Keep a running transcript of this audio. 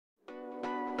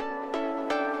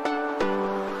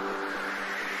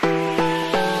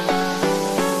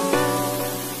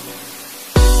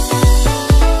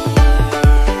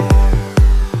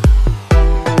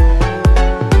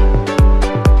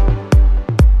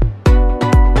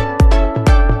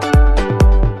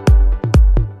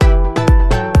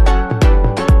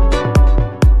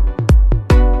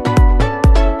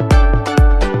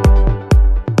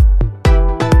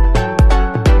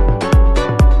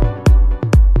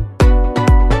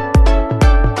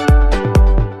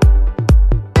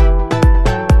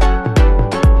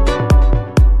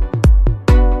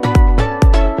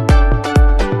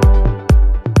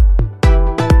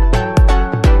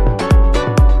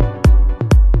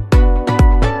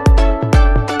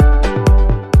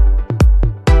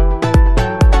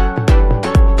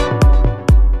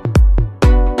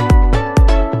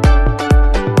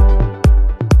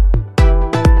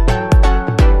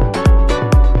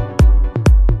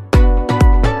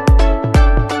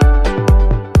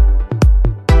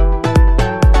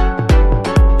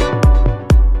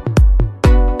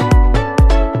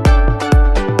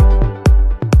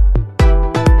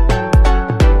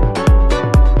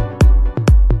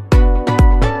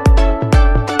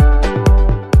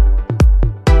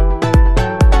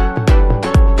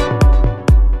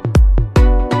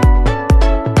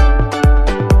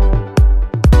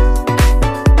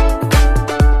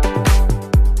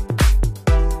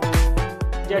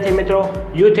વિદ્યાર્થી મિત્રો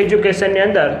યુથ એજ્યુકેશનની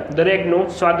અંદર દરેકનું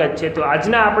સ્વાગત છે। તો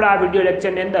આજના આપણા આ વિડીયો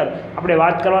લેક્ચરની અંદર આપણે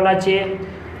વાત કરવાના છીએ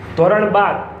ધોરણ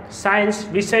 12 સાયન્સ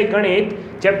વિષય ગણિત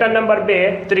ચેપ્ટર નંબર 2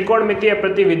 ત્રિકોણમિતીય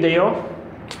પ્રતિવિધેયો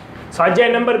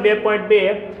સ્વાધ્યાય નંબર 2.2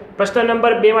 પ્રશ્ન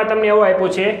નંબર 2 માં તમને એવો આપ્યો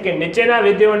છે કે નીચેના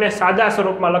વિધેયોને સાદા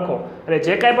સ્વરૂપમાં લખો અને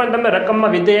જે કાંઈ પણ તમને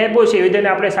રકમમાં વિધેય આપ્યો છે એ વિધેયને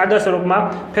આપણે સાદા સ્વરૂપમાં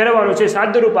ફેરવવાનું છે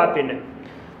સાદુરૂપ આપીને।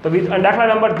 તો દાખલા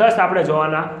નંબર 10 આપણે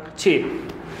જોવાના છીએ।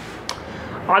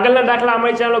 આગળના દાખલા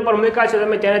અમારી ચેનલ ઉપર મૂક્યા છે,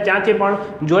 તમે ત્યાંથી પણ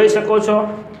જોઈ શકો છો।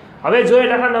 હવે જોઈએ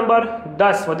દાખલા નંબર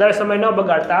 10, વધારે સમય ન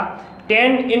બગાડતા।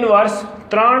 tan inverse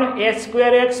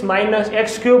 3a² minus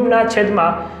x³ ના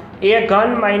છેદમાં a ઘન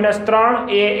માઇનસ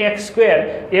 3ax²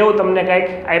 એવું તમને કંઈક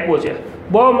આપ્યું છે।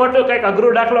 બહુ મોટો કંઈક અઘરો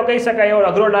દાખલો કહી શકાય એવો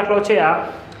અઘરો દાખલો છે આ।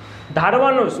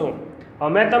 ધારવાનું શું?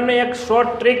 મેં તમને એક શોર્ટ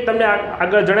ટ્રીક તમને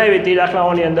આગળ જણાવી હતી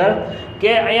દાખલાઓની અંદર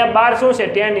કે અહીંયા બાર શું છે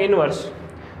tan ઇન્વર્સ,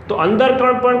 તો અંદર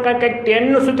પણ કંઈક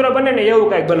ટેનનું સૂત્ર બને ને એવું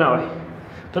કંઈક બનાવાય।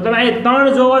 તો તમે અહીં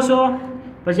 3 જોવો છો,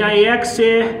 પછી અહીં x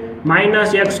છે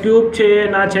માઇનસ x³ છે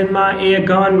ના છેદમાં a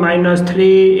ઘન માઇનસ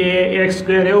 3ax²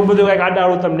 એવું બધું કંઈક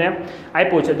આડાળું તમને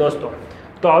આપ્યું છે દોસ્તો।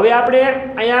 તો હવે આપણે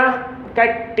અહીંયા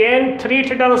કંઈક tan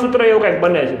 3θનું સૂત્ર એવું કંઈક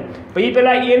બને છે, પછી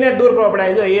પહેલાં એને દૂર કરવો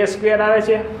પડે। જો a² આવે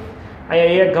છે,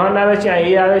 અહીંયા a ઘન આવે છે,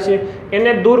 અહીંયા a આવે છે,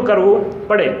 એને દૂર કરવું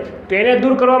પડે। તો એને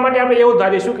દૂર કરવા માટે આપણે એવું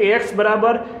ધારીશું કે x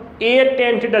બરાબર a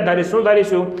tan θ ધારીશું। શું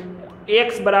ધારીશું? x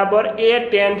બરાબર a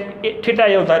tan θ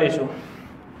એવું ધારીશું।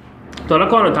 તો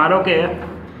લખવાનું, ધારો કે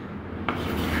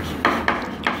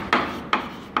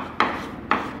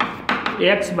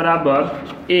x બરાબર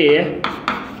a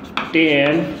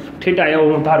tan θ એવું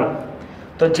હું ધારું।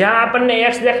 તો જ્યાં આપણને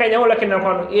x દેખાય એવું લખી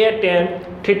નાખવાનું a tan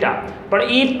θ। પણ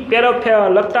એ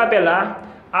લખતા પહેલાં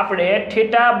આપણે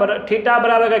થીટા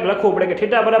બરાબર કંઈક લખવું પડે કે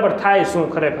થીટા બરાબર થાય શું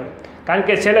ખરેખર, કારણ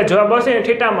કે છેલ્લે જવાબ આવશે ને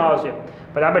થીટામાં આવશે,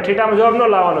 પણ આપણે થીટામાં જવાબ ન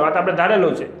લાવવાનો, આ તો આપણે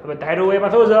ધારેલું છે। હવે ધાર્યું હોય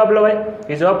એમાં શું જવાબ લવાય?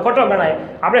 એ જવાબ ખોટો ગણાય।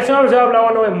 આપણે શું જવાબ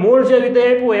લાવવાનો હોય? મૂળ જે વિધેય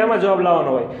આપ્યું હોય એમાં જવાબ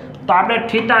લાવવાનો હોય। તો આપણે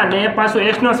થીટાને પાછું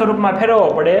એક્સના સ્વરૂપમાં ફેરવવો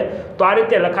પડે। તો આ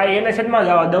રીતે લખાય, એને છેદમાં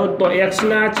જવા દઉં તો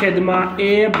એક્સના છેદમાં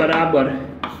a બરાબર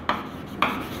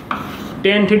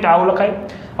tan θ આવું લખાય।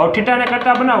 હવે થીટાને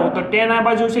કરતા બનાવું તો tan આ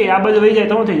બાજુ છે આ બાજુ વહી જાય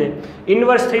તો શું થઈ જાય?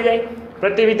 ઇન્વર્સ થઈ જાય,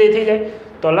 પ્રતિવિધેય થઈ જાય।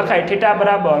 તો લખાય થીટા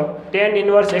બરાબર tan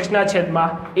ઇન્વર્સ x ના છેદમાં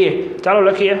a। ચાલો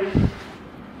લખીએ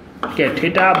કે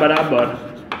થીટા બરાબર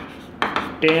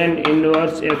tan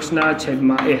ઇન્વર્સ x ના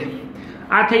છેદમાં a।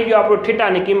 આ થઈ ગયો આપણું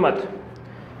થીટાની કિંમત।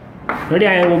 રેડી?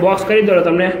 આ હું બોક્સ કરી દઉં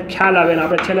તમને ખ્યાલ આવે ને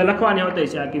આપણે છેલ્લે લખવાની હોતી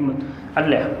છે આ કિંમત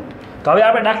એટલે। તો હવે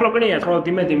આપણે દાખલો ગણીએ થોડો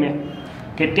ધીમે ધીમે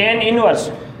કે tan ઇન્વર્સ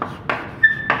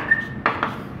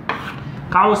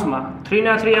કાઉન્સમાં 3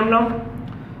 ના 3 એમનો,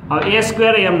 હવે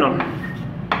a² એમનો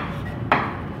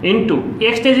ઇન્ટુ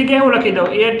x ની જગ્યાએ હું લખી દઉં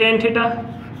a tan θ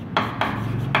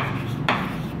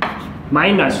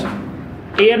માઇનસ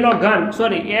a નો ઘન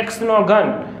x નો ઘન,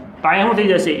 તો અહીંયા શું થઈ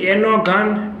જશે? a નો ઘન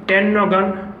tan નો ઘન,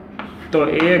 તો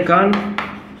a ઘન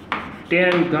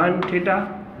tan ઘન θ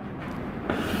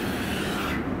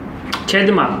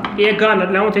છેદમાં a ઘન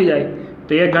એટલે શું થઈ જાય?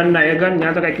 તો a ઘન ના a ઘન,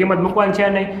 ત્યાં તો કઈ કિંમત મૂકવાની છે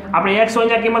નહીં, આપણે x હોય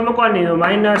ત્યાં કિંમત મૂકવાની,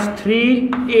 માઇનસ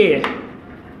 3a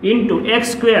ઇન્ટુ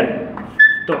x²,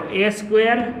 તો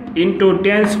a² ઇન્ટુ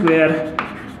tan²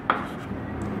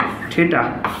 θ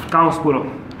કાઉન્સ પૂરો।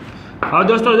 હવે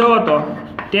દોસ્તો જુઓ તો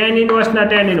tan ઇન્વર્સ ના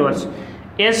tan inverse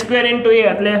a² into a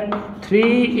એટલે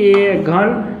 3a ઘન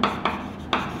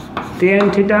tan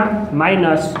θ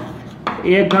માઇનસ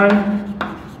a ઘન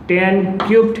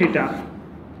tan³ θ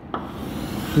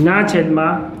ના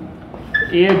છેદમાં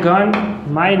a ઘન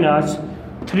માઇનસ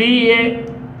 3a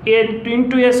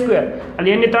ઇન્ટુ a² એટલે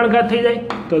એની 3 ઘાત થઈ જાય,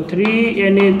 તો 3a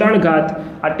ની 3 ઘાત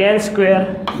આ tan²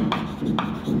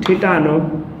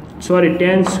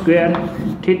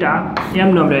 θ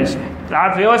એમનો રહેશે। આ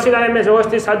વ્યવસ્થિત મેં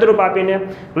વ્યવસ્થિત સાદુરૂપ આપીને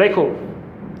લખ્યું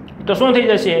તો શું થઈ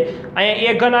જશે?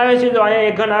 અહીંયા a ઘન આવે છે, તો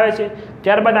અહીંયા a ઘન આવે છે,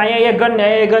 ત્યારબાદ અહીંયા a ઘન ને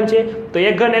અહીંયા a ઘન છે, તો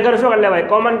a ઘન શું કરી લેવાય?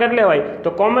 કોમન કરી લેવાય। તો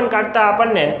કોમન કાઢતા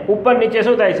આપણને ઉપર નીચે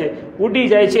શું થાય છે? ઉડી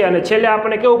જાય છે, અને છેલ્લે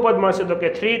આપણને કેવું પદ મળશે? તો કે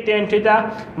 3 tan θ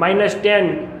માઇનસ tan³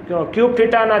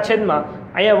 θ ના છેદમાં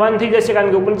અહીંયા 1 થઈ જશે,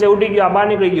 કારણ કે ઉપર નીચે ઉડી ગયું, આ બહાર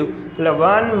નીકળી ગયું, એટલે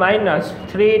 1 માઇનસ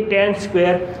 3 tan²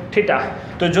 θ।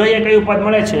 તો જોઈએ કયું પદ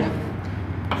મળે છે?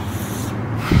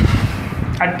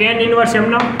 આ tan ઇન્વર્સ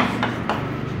એમનો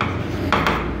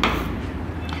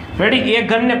રેડી, a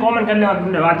ઘનને કોમન કરી લેવા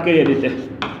તમને વાત કરી રીતે,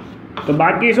 તો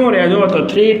બાકી શું રહે? જુઓ તો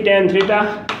 3 tan θ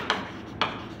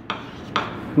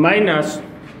માઇનસ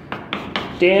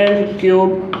tan³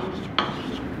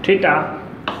 θ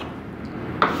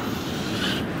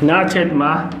ના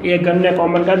છેદમાં a ઘનને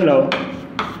કોમન કરી લો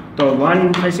તો 1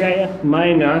 થશે અહીંયા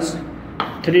માઇનસ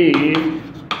 3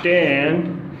 tan²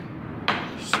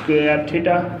 θ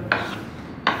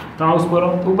કાઉન્સ કરો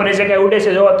ઉપર એ જગ્યાએ ઉડે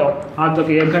છે જોવો તો હા તો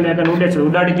કે એક ઘન ઉડે છે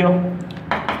ઉડાડી દો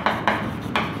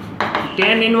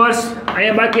tan ઇન્વર્સ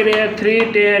અહીંયા બાકી રહે 3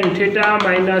 tan theta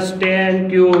minus tan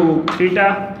cube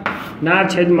theta ના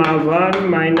છેદમાં 1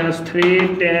 માઇનસ 3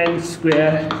 tan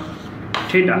સ્ક્વેર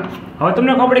થીટા હવે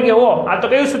તમને ખબર પડી કે ઓ આ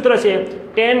તો કયું સૂત્ર છે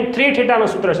tan 3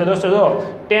 થીટાનું સૂત્ર છે દોસ્તો જો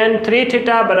tan 3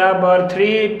 થીટા બરાબર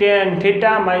 3 tan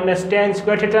theta minus tan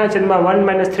square theta છેદમાં 1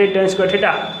 માઇનસ 3 tan સ્ક્વેર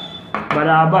થીટા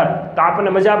બરાબર તો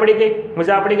આપણને મજા પડી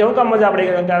ગઈ હું કામ મજા પડી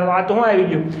ગઈ આ તો શું આવી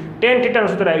ગયું tan થીટાનું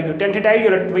સૂત્ર આવી ગયું tan થીટા આવી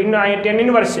ગયું એટલે અહીંયા tan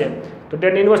ઇન્વર્સ છે તો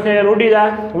tan ઇન્વર્સને ઉડી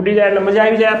જાય એટલે મજા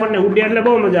આવી જાય આપણને ઉડી એટલે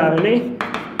બહુ મજા આવે નહીં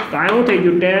તો આ શું થઈ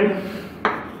ગયું tan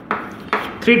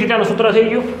 3 થીટાનું સૂત્ર થઈ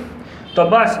ગયું તો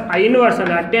બસ આ ઇન્વર્સ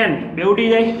અને આ tan બે ઉડી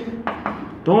જાય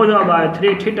તો જવાબ આવે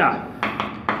 3 થીટા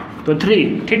તો 3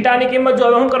 થીટાની કિંમત જો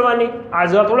હવે શું કરવાની આ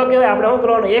જવાબ થોડો કહેવાય આપણે શું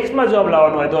કરવાનું x માં જવાબ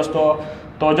લાવવાનો હોય દોસ્તો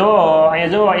તો જો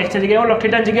અહીંયા જો x ની જગ્યાએ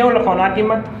થીટાની જગ્યાએ શું લખવાનું આ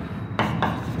કિંમત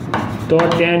તો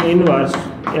tan ઇન્વર્સ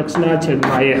x ના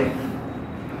છેદમાં a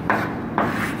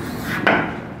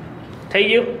થઈ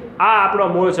ગયું આ આપણો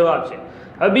મૂળ જવાબ છે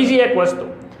હવે બીજી એક વસ્તુ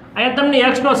અહીંયા તમને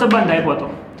x નો સંબંધ આપ્યો હતો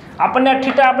આપણને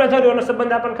થીટા આપણે થયો એનો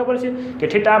સંબંધ આપણને ખબર છે કે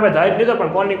થીટા આપણે ધારી લીધો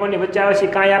પણ કોની વચ્ચે આવે છે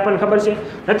કાંઈ આપણને ખબર છે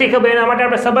નથી ખબર એના માટે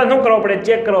આપણે સંબંધ શું કરવો પડે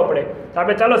ચેક કરવો પડે તો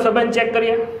આપણે ચાલો સંબંધ ચેક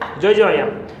કરીએ જોઈજો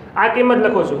અહીંયા આ કિંમત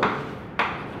લખું છું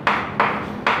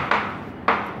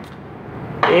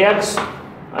x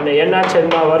અને એના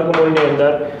છેદમાં વર્ગમૂળની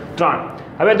અંદર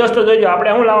 3 હવે દોસ્તો જોઈજો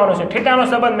આપણે શું લાવવાનું છે થીટાનો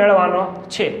સંબંધ મેળવવાનો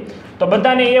છે તો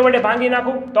બધાને એ વડે ભાંગી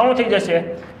નાખું તો શું થઈ જશે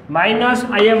માઇનસ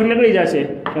આ નીકળી જશે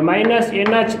માઇનસ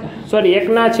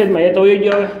એકના છેદમાં એ તો હોઈ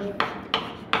ગયો હવે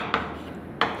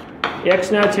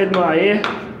એક્સના છેદમાં a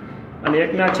અને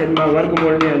એકના છેદમાં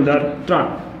વર્ગમૂળની અંદર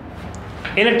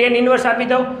 3 એને tan ઇન્વર્સ આપી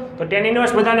દઉં તો tan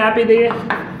ઇન્વર્સ બધાને આપી દઈએ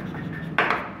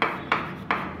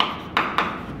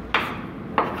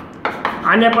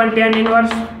આને પણ tan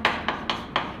ઇન્વર્સ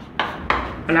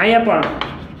અને અહીંયા પણ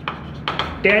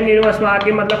tan ઇન્વર્સમાં આ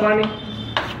કિંમત લખવાની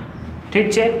ઠીક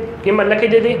છે કિંમત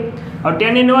લખી દીધી હવે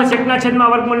tan ઇન્વર્સ એકના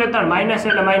છેદમાં વર્ગમૂળ 3 માઇનસ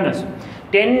એટલે માઇનસ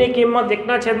tan ની કિંમત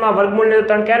એકના છેદમાં વર્ગમૂળ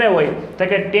 3 ક્યારે હોય તો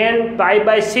કે tan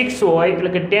π/6 હોય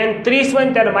એટલે કે tan 30 હોય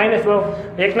ત્યારે માઇનસ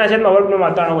એકના છેદમાં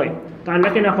વર્ગમૂળમાં 3 હોય તો આ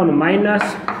લખી નાખવાનું માઇનસ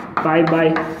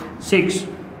π/6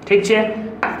 ઠીક છે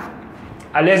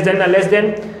આ લેસ ધેન ના લેસ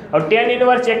ધેન હવે tan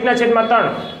ઇન્વર્સ એકના છેદમાં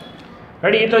 3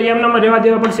 રેડી તો એમ નંબર રહેવા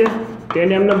દેવા પડશે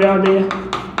tan એમ નંબર રહેવા દઈએ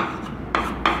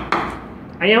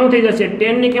અહીંયા શું થઈ જશે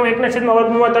tan ની કિંમત એકના છેદમાં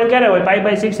વર્ગમૂળમાં 3 ક્યારે હોય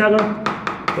π/6 આગળ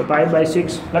તો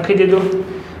π/6 લખી દીધું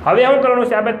હવે શું કરવાનું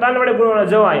છે આપણે 3 વડે ગુણવાનો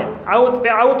જો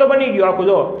અહીંયા આવું તો બની ગયું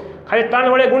આખું જો ખાલી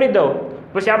 3 વડે ગુણી દઉં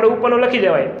પછી આપણે ઉપરનું લખી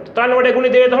દેવાય 3 વડે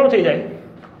ગુણી દઈએ તો શું થઈ જાય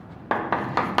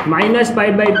માઇનસ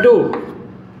π/2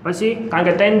 પછી કારણ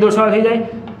કે 3 2 6 થઈ જાય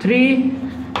 3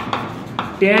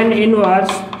 tan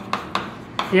ઇન્વર્સ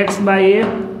x/a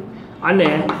અને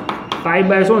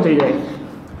π/ શું થઈ જાય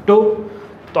 2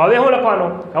 તો હવે હું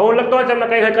લખવાનું હું લખતો હોય તમને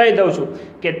કહી દઉં છું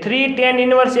કે 3 tan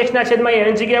ઇન્વર્સ x ના છેદમાં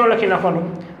એની જગ્યાએ હું લખી નાખવાનું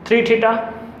 3 થીટા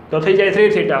તો થઈ જાય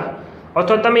 3 થીટા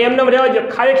અથવા તમે એમને રહેવા જો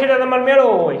ખાલી થીટા તમારે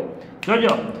મેળવવો હોય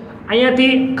જોજો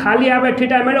અહીંયાથી ખાલી આપણે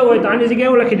થીટા મેળવવો હોય તો આની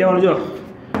જગ્યાએ એવું લખી દેવાનું જો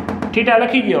થીટા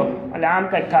લખી ગયો એટલે આમ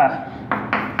કંઈક થાય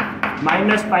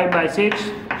માઇનસ π/6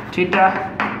 થીટા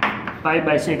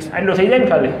π/6 એટલું થઈ જાય ને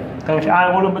ખાલી કારણ કે આ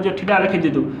ઓલું બધું થીટા લખી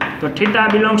દીધું તો થીટા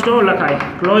બિલોંગ્સ ટુ લખાય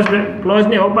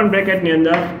ક્લોઝ ને ઓપન બ્રેકેટની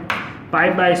અંદર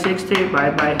π/6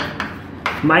 થી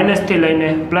માઇનસથી લઈને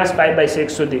પ્લસ π/6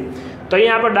 સુધી તો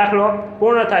અહીંયા આપણો દાખલો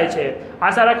પૂર્ણ થાય છે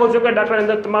આશા રાખું છું કે દાખલાની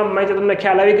અંદર તમામ માહિતી તમને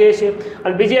ખ્યાલ આવી ગઈ છે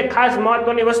અને બીજી એક ખાસ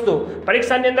મહત્વની વસ્તુ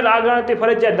પરીક્ષાની અંદર આ ગણતરી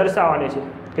ફરજિયાત દર્શાવવાની છે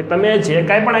કે તમે જે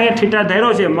કાંઈ પણ અહીંયા થીટા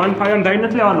ધાર્યો છે મન ફાયમ ધારી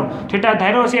નથી લેવાનું થીટા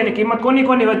ધાર્યો છે એની કિંમત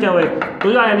કોની વચ્ચે હોય તો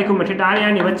અહીંયા લીખું થીટા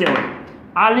આની વચ્ચે હોય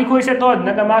આ લીખું છે તો જ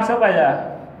નકર માર્ક્સ અપાઈ જાય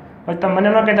પછી તમે મને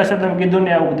ન કહેતા સર તમે કીધું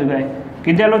ને આવું બધું કાંઈ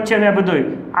કીધેલું જ છે મેં બધું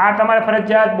આ તમારે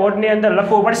ફરજિયાત બોર્ડની અંદર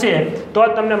લખવું પડશે તો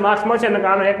જ તમને માર્ક્સ મળશે નકર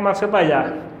આનો 1 માર્ક્સ અપાઈ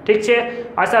જાય ઠીક છે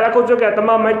આશા રાખું છું કે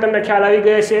તમામ માહિતી તમને ખ્યાલ આવી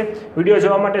ગઈ છે વિડીયો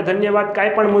જોવા માટે ધન્યવાદ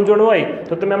કાંઈ પણ મૂંઝવણ હોય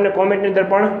તો તમે અમને કોમેન્ટની અંદર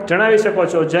પણ જણાવી શકો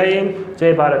છો જય હિન્દ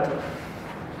જય ભારત